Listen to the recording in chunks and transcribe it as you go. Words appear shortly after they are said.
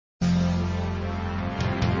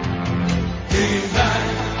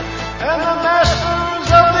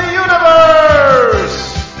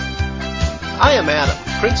am Adam,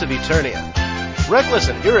 Prince of Eternia. Reckless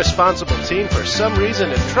and irresponsible teen for some reason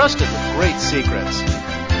entrusted with great secrets.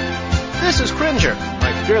 This is Cringer,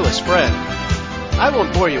 my fearless friend. I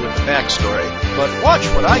won't bore you with the backstory, but watch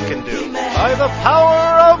what I can do by the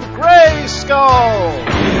power of Grayskull!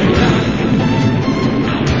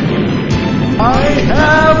 I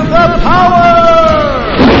have the power!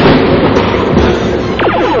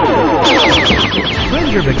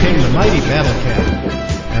 Cringer became the mighty Battle Cat,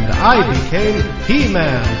 and I became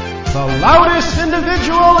He-Man, the loudest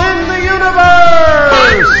individual in the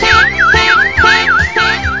universe!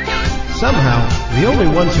 Somehow, the only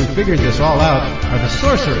ones who figured this all out are the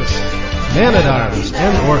Sorceress, Man-at-Arms,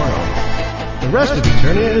 and Orko. The rest of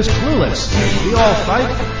Eternia is clueless as we all fight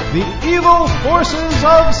the evil forces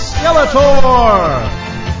of Skeletor!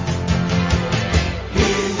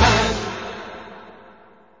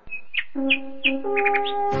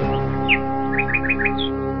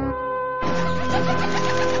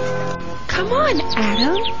 Come on,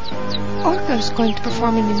 Adam. Orko's going to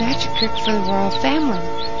perform a new magic trick for the royal family.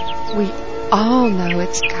 We all know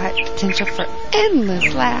it's got potential for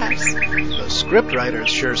endless laughs. The scriptwriters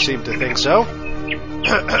sure seem to think so.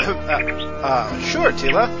 Sure,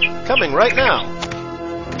 Tila. Coming right now.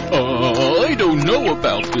 I don't know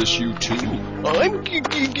about this, you two. I'm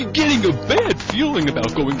getting a bad feeling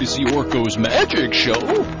about going to see Orko's magic show.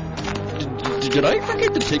 Did I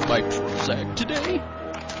forget to take my Prozac today?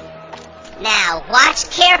 Now, watch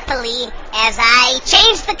carefully as I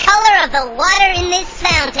change the color of the water in this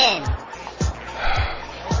fountain.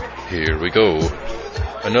 Here we go.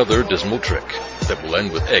 Another dismal trick that will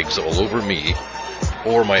end with eggs all over me,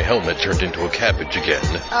 or my helmet turned into a cabbage again.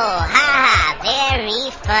 Oh, ha, very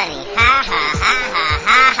funny. Ha, ha, ha, ha,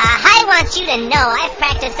 ha, ha. I want you to know I've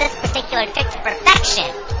practiced this particular trick to perfection.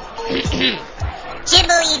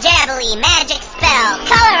 Jibbly-jabbly magic spell.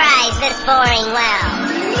 Colorize this boring well.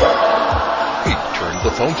 He turned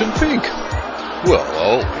the fountain pink. Well,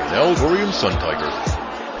 I'll be an Algorian sun tiger.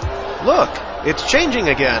 Look, it's changing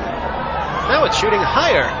again. Now it's shooting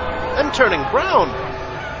higher and turning brown.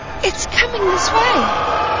 It's coming this way.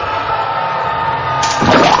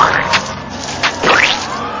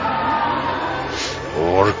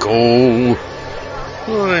 Orko,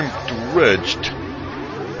 I'm drenched.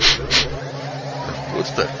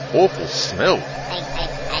 What's that awful smell?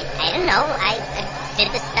 I don't know. I did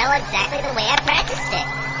the spell exactly the way I practiced it.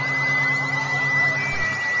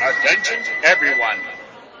 Attention, everyone.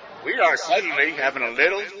 We are suddenly having a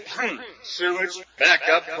little sewage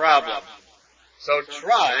backup problem. So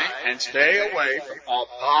try and stay away from all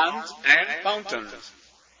ponds and fountains.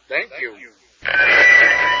 Thank you.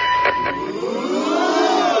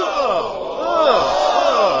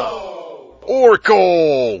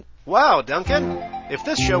 Orko! Wow, Duncan. If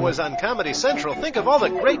this show was on Comedy Central, think of all the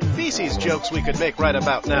great feces jokes we could make right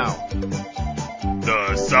about now.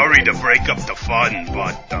 Sorry to break up the fun,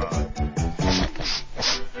 but,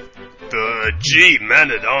 gee,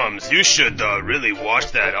 Man-at-Arms, you should, really wash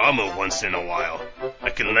that armor once in a while. I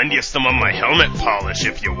can lend you some of my helmet polish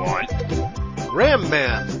if you want. Ram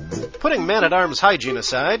Man, putting Man-at-Arms hygiene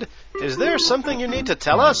aside, is there something you need to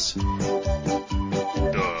tell us?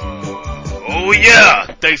 Oh yeah,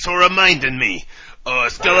 thanks for reminding me.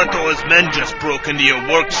 Skeletor's men just broke into your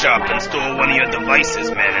workshop and stole one of your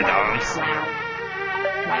devices, Man-at-Arms.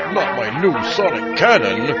 Not my new sonic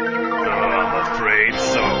cannon. I'm afraid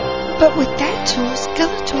so. But with that tool,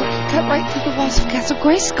 Skeletor can cut right through the walls of Castle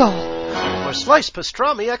Grayskull. Or slice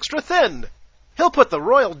pastrami extra thin. He'll put the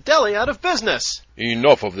Royal Deli out of business.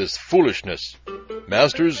 Enough of this foolishness.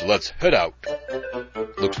 Masters, let's head out.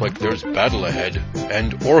 Looks like there's battle ahead.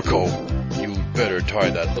 And Orko, you better tie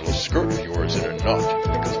that little skirt of yours in a knot,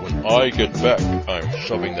 because when I get back, I'm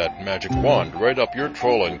shoving that magic wand right up your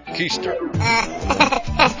trolling keister.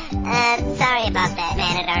 Sorry about that,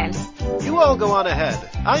 Man-at-Arms. You all go on ahead.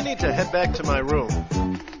 I need to head back to my room.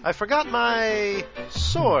 I forgot my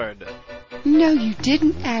sword. No, you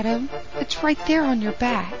didn't, Adam. It's right there on your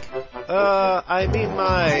back. I mean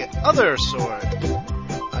my other sword.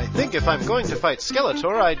 I think if I'm going to fight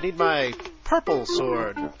Skeletor, I'd need my purple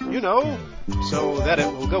sword. You know, so that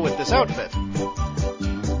it will go with this outfit.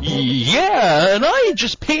 Yeah, and I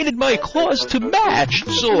just painted my claws to match,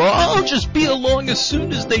 so I'll just be along as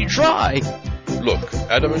soon as they dry. Look,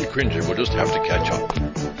 Adam and Cringer will just have to catch up.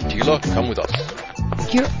 Tila, come with us.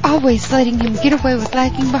 You're always letting him get away with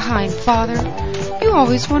lagging behind, Father. You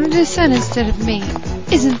always wanted his son instead of me.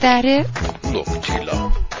 Isn't that it? Look,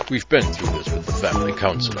 Tila, we've been through this with the family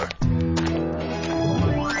counselor.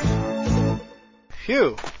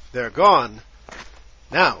 Phew, they're gone.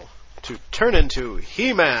 Now, to turn into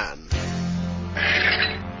He-Man.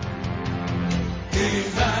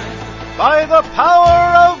 by the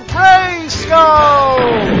power of Grayskull!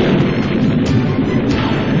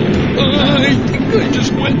 I think I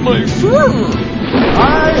just wet my fur.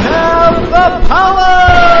 I have the power!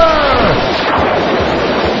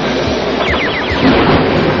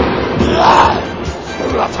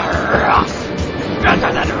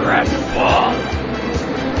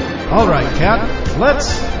 All right, Cat,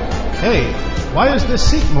 let's... Hey, why is this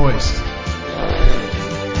seat moist?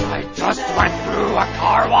 I just went through a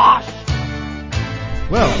car wash.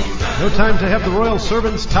 Well, no time to have the royal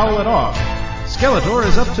servants towel it off. Skeletor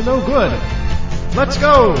is up to no good. Let's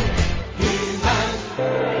go!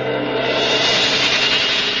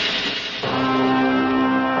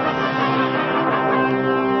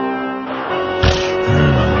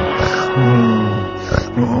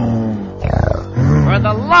 For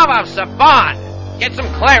the love of Saban, get some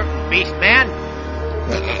Claritin, beast man.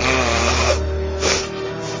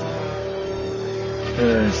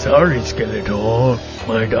 Sorry, Skeletor.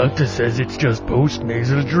 My doctor says it's just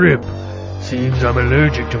post-nasal drip. Seems I'm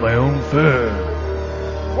allergic to my own fur.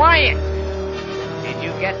 Quiet! Did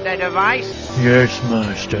you get the device? Yes,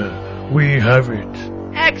 Master. We have it.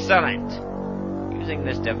 Excellent! Using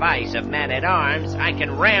this device of man-at-arms, I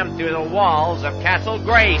can ram through the walls of Castle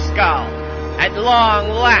Grayskull. At long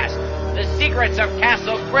last, the secrets of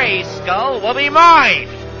Castle Grayskull will be mine!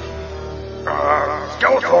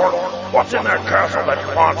 Skeletor, what's in that castle that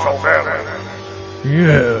you want so badly?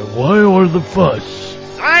 Yeah, why all the fuss?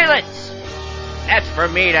 Silence! That's for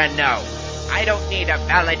me to know. I don't need to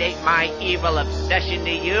validate my evil obsession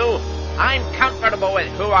to you. I'm comfortable with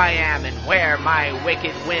who I am and where my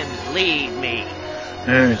wicked whims lead me.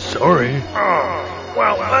 Sorry.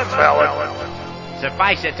 Well, that's valid.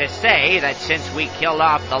 Suffice it to say that since we killed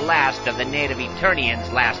off the last of the native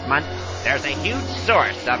Eternians last month, there's a huge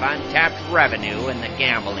source of untapped revenue in the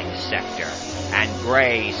gambling sector, and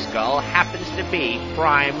Grayskull happens to be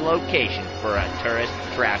prime location for a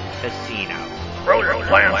tourist-trapped casino. Brilliant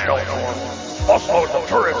plan, Skeletor. Also, the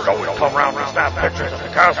tourists always come around to snap pictures of the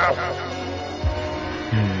castle.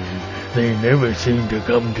 They never seem to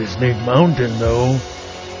come to Snake Mountain, though.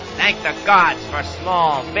 Thank the gods for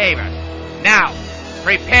small favors. Now,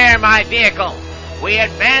 prepare my vehicle. We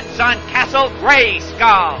advance on Castle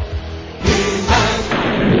Grayskull.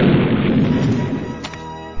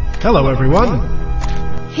 Hello, everyone.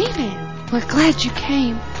 He-Man, we're glad you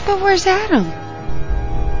came. But where's Adam?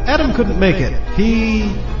 Adam couldn't make it.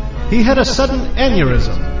 He had a sudden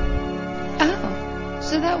aneurysm. Oh,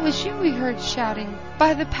 so that was you we heard shouting,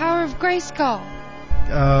 by the power of Grayskull.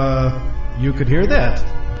 You could hear that.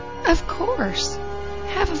 Of course.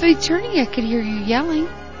 Half of Eternia could hear you yelling.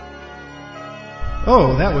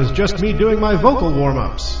 Oh, that was just me doing my vocal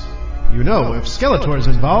warm-ups. You know, if Skeletor's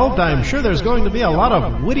involved, I'm sure there's going to be a lot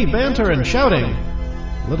of witty banter and shouting.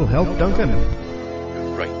 Little help, Duncan?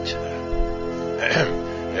 Right.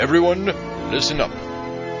 Everyone, listen up.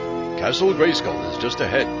 Castle Grayskull is just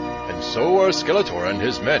ahead, and so are Skeletor and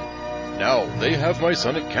his men. Now, they have my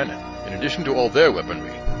sonic cannon, in addition to all their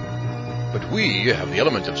weaponry. But we have the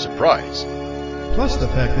element of surprise. Plus the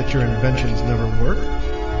fact that your inventions never work.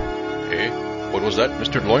 Eh? What was that,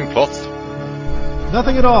 Mr. Loincloth?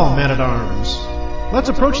 Nothing at all, man-at-arms. Let's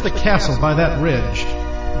approach the castle by that ridge.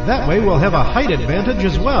 That way we'll have a height advantage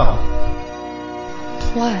as well.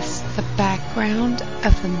 Plus, the background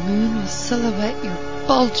of the moon will silhouette your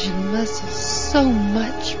bulging muscles so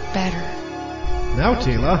much better. Now,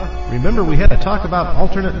 Tila, remember we had to talk about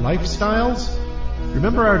alternate lifestyles?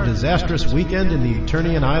 Remember our disastrous weekend in the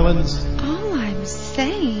Eternian Islands? All I'm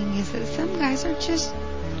saying is that some guys are just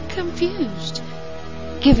confused.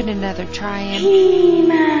 Give it another try and...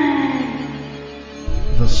 He-Man!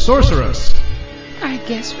 The sorceress! I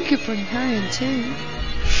guess we could bring her in too.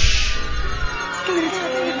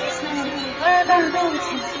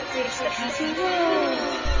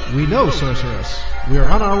 We know, sorceress. We're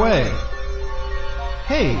on our way.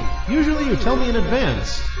 Hey, usually you tell me in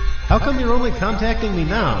advance. How come you're only contacting me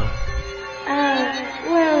now?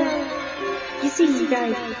 Well, you see,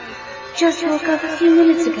 I just woke up a few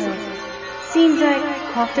minutes ago. Seems I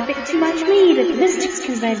coughed a bit too much meat at the Mystics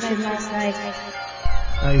Convention last night.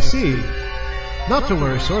 I see. Not to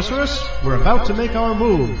worry, sorceress. We're about to make our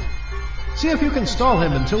move. See if you can stall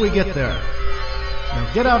him until we get there.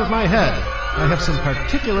 Now get out of my head. I have some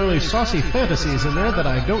particularly saucy fantasies in there that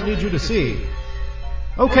I don't need you to see.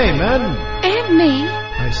 Okay, men. And me.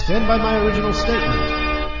 I stand by my original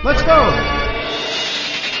statement. Let's go!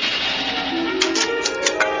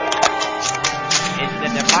 Is the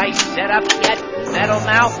device set up yet, Metal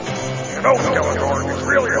Mouth? You know, Skeletor, it's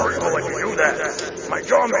really hurtful when you do that. My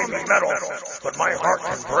jaw may be metal, but my heart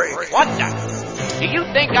can break. What the? Do you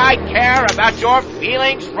think I care about your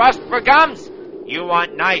feelings, Rust for Gums? You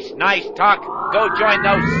want nice talk? Go join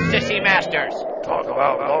those sissy masters. Talk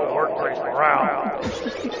about low workplace morale.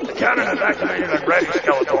 The cannon is activated and ready,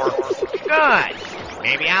 Skeletor. Good.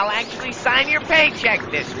 Maybe I'll actually sign your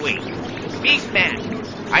paycheck this week.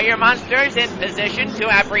 Beastman, are your monsters in position to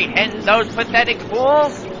apprehend those pathetic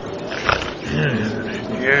fools?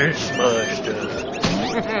 Yes, Master.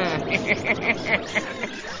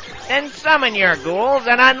 Then summon your ghouls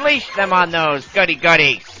and unleash them on those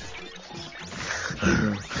goody-goodies.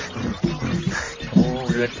 Oh,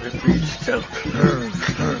 let the beast out.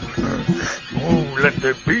 Oh, let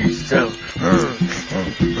the beast out.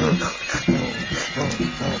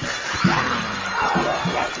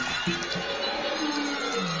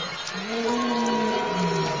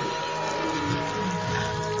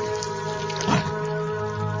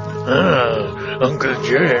 Uncle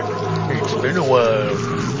Jen, it's been a while.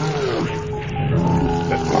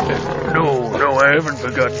 No, I haven't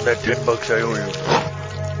forgotten that $10 I owe you.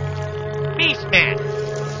 Beastman,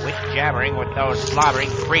 quit jabbering with those slobbering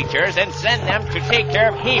creatures and send them to take care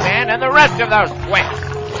of He-Man and the rest of those twits.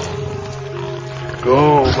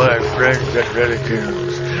 Go, my friends and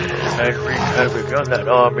relatives, and wreak havoc on that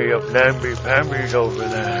army of namby-pambies over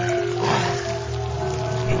there.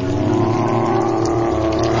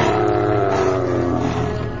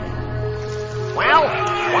 Well,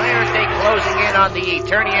 why aren't they closing in on the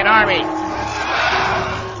Eternian army?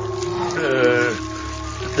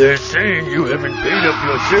 They're saying you haven't paid up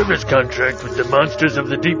your service contract with the monsters of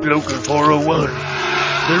the Deep Local 401.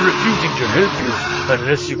 They're refusing to help you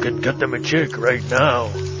unless you can cut them a check right now.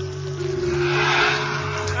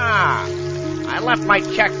 I left my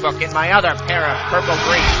checkbook in my other pair of purple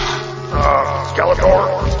greens.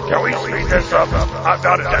 Skeletor, can we speed this up? I've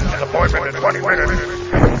got a dentist appointment in 20 minutes.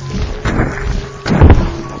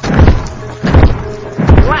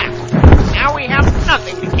 Left. Now we have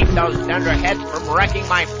nothing to keep those dunderheads from wrecking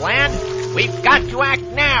my plan. We've got to act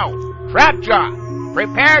now. Trapjaw,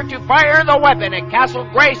 prepare to fire the weapon at Castle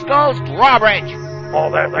Grayskull's drawbridge. All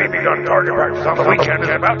that BB gun target practice on the weekend is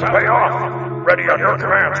about to pay off. Ready on your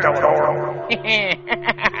command, Skeletor.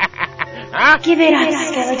 Huh? Give it up,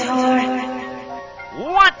 Skeletor.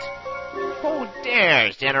 What? Who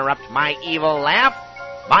dares interrupt my evil laugh?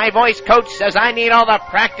 My voice coach says I need all the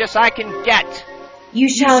practice I can get. You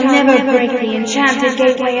shall never break the enchanted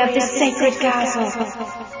gateway of the sacred castle.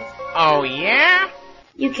 Oh, yeah?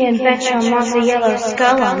 You can bet your monster yellow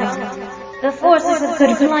skull on it. The forces of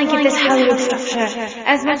good blanket this hallowed structure,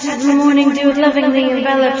 as much as the morning dew lovingly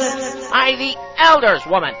envelops. I, the elders,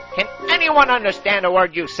 woman. Can anyone understand a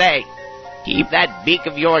word you say? Keep that beak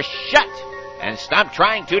of yours shut, and stop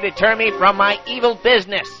trying to deter me from my evil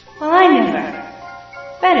business. Well, I never.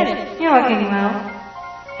 Bennett, you're working well.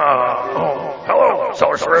 Hello,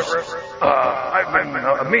 sorceress. I've been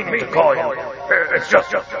meaning to call you. It's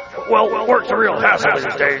just, work's a real hassle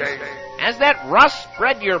these days. Has that rust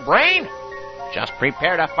spread your brain? Just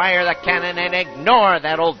prepare to fire the cannon and ignore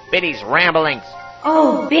that old Biddy's ramblings.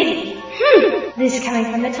 Oh, Biddy. This is coming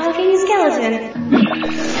from the talking skeleton.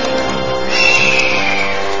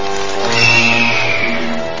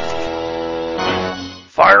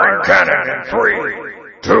 Firing cannon in 3,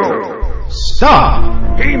 2... Stop!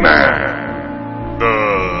 He-Man!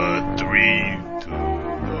 3, 2,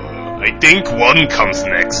 I think 1 comes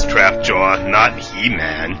next, Trapjaw, not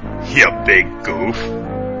He-Man. You big goof.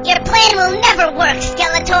 Your plan will never work,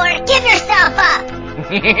 Skeletor. Give yourself up.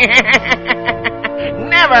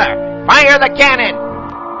 Never! Fire the cannon!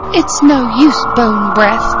 It's no use, Bone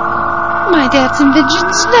Breath. My dad's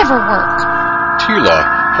inventions never work. Tila,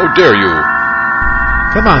 how dare you?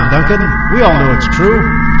 Come on, Duncan. We all know it's true.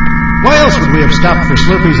 Why else would we have stopped for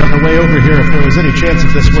Slurpees on the way over here if there was any chance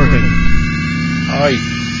of this working?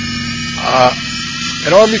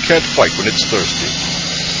 An army can't fight when it's thirsty.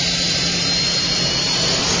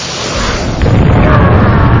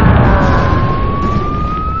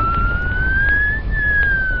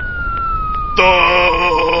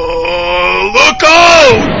 Look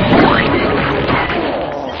out!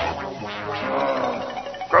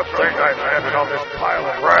 Good thing I landed on this pile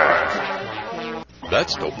of rags.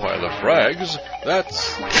 That's no pile of frags.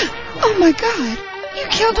 That's... Oh my God! You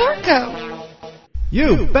killed Orko!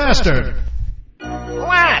 You bastard!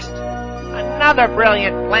 Blast! Another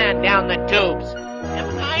brilliant plan down the tubes.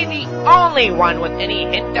 Am I the only one with any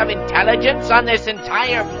hint of intelligence on this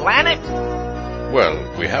entire planet?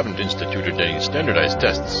 Well, we haven't instituted any standardized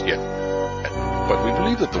tests yet. But we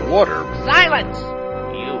believe that the water... Silence!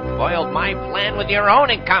 You foiled my plan with your own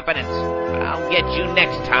incompetence. But I'll get you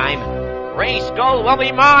next time. Gray Skull will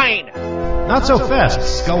be mine! Not so fast,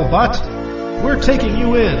 Skullbutt. We're taking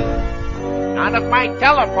you in. None of my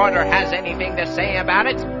teleporter has anything to say about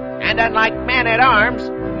it. And unlike Man-at-Arms,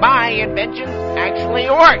 my inventions actually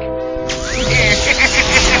work.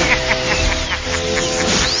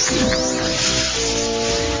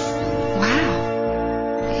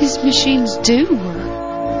 Wow. His machines do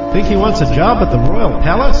work. Think he wants a job at the Royal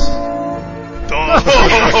Palace?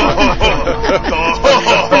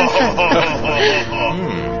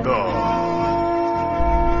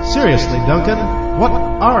 Seriously, Duncan, what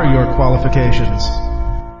are your qualifications?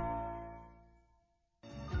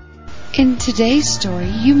 In today's story,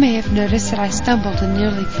 you may have noticed that I stumbled and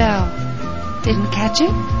nearly fell. Didn't catch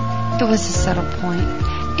it? It was a subtle point.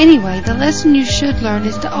 Anyway, the lesson you should learn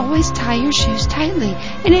is to always tie your shoes tightly,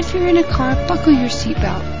 and if you're in a car, buckle your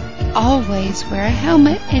seatbelt. Always wear a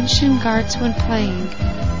helmet and shin guards when playing.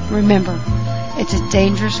 Remember, it's a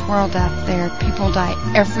dangerous world out there. People die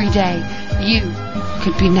every day. You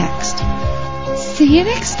could be next. See you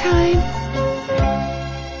next time.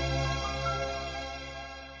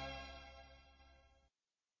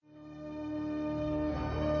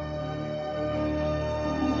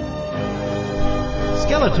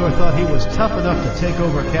 Skeletor thought he was tough enough to take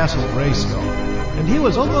over Castle Grayskull, and he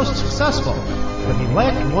was almost successful, but he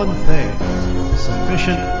lacked one thing: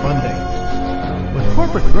 sufficient funding. With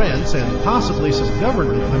corporate grants and possibly some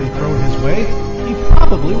government money thrown his way, he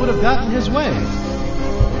probably would have gotten his way.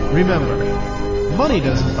 Remember, money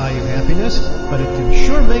doesn't buy you happiness, but it can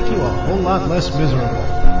sure make you a whole lot less miserable.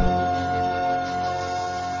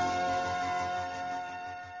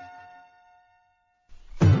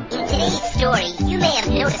 In today's story, you may have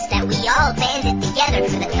noticed that we all banded together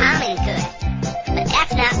for the common good. But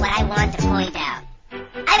that's not what I want to point out.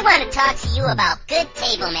 I want to talk to you about good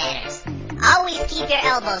table manners. Always keep your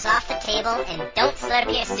elbows off the table and don't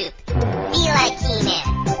slurp your soup. Be like He-Man.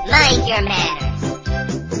 Mind your manners.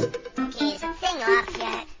 Okay, is the thing off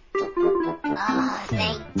yet? Oh,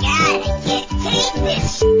 thank God, I can't take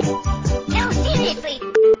this. No, seriously,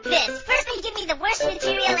 this. First they give me the worst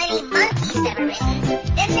material any monkey's ever written.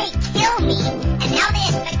 Then they kill me, and now they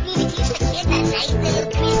expect me to teach the kids a nice little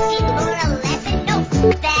Christian moral lesson? No, f***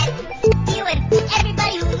 that. F*** you and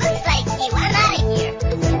everybody who looks like you. I'm out of here.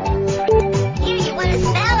 Here, you want a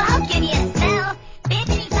spell? I'll give you a spell.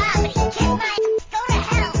 Bippity-boppity, kiss my ass, go to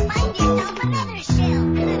hell, find yourself another shell.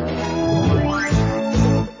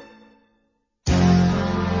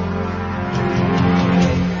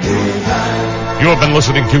 You have been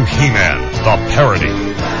listening to He-Man, the Parody,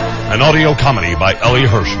 an audio comedy by Ellie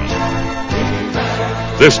Hirschman.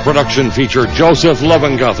 This production featured Joseph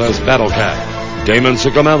Levengoth as Battlecat, Damon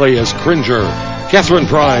Sigomelli as Cringer, Catherine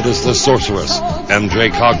Pride as the Sorceress, M.J.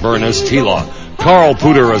 Cogburn as Tila, Carl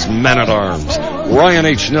Pooter as Man-at-Arms, Ryan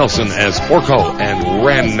H. Nelson as Orko and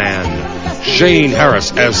Ram Man, Shane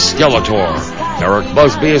Harris as Skeletor, Eric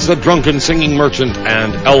Busby as the drunken singing merchant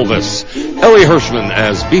and Elvis, Ellie Hirschman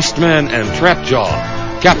as Beastman and Trapjaw,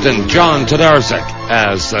 Captain John Todarczyk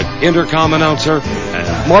as the intercom announcer,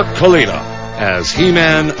 and Mark Kalita as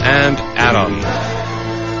He-Man and Adam.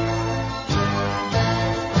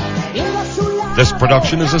 This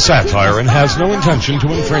production is a satire and has no intention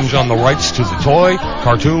to infringe on the rights to the toy,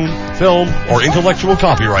 cartoon, film, or intellectual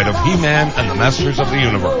copyright of He-Man and the Masters of the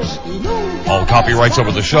Universe. All copyrights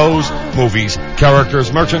over the shows, movies,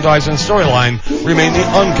 characters, merchandise, and storyline remain the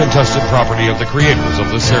uncontested property of the creators of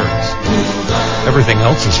the series. Everything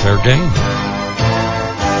else is fair game.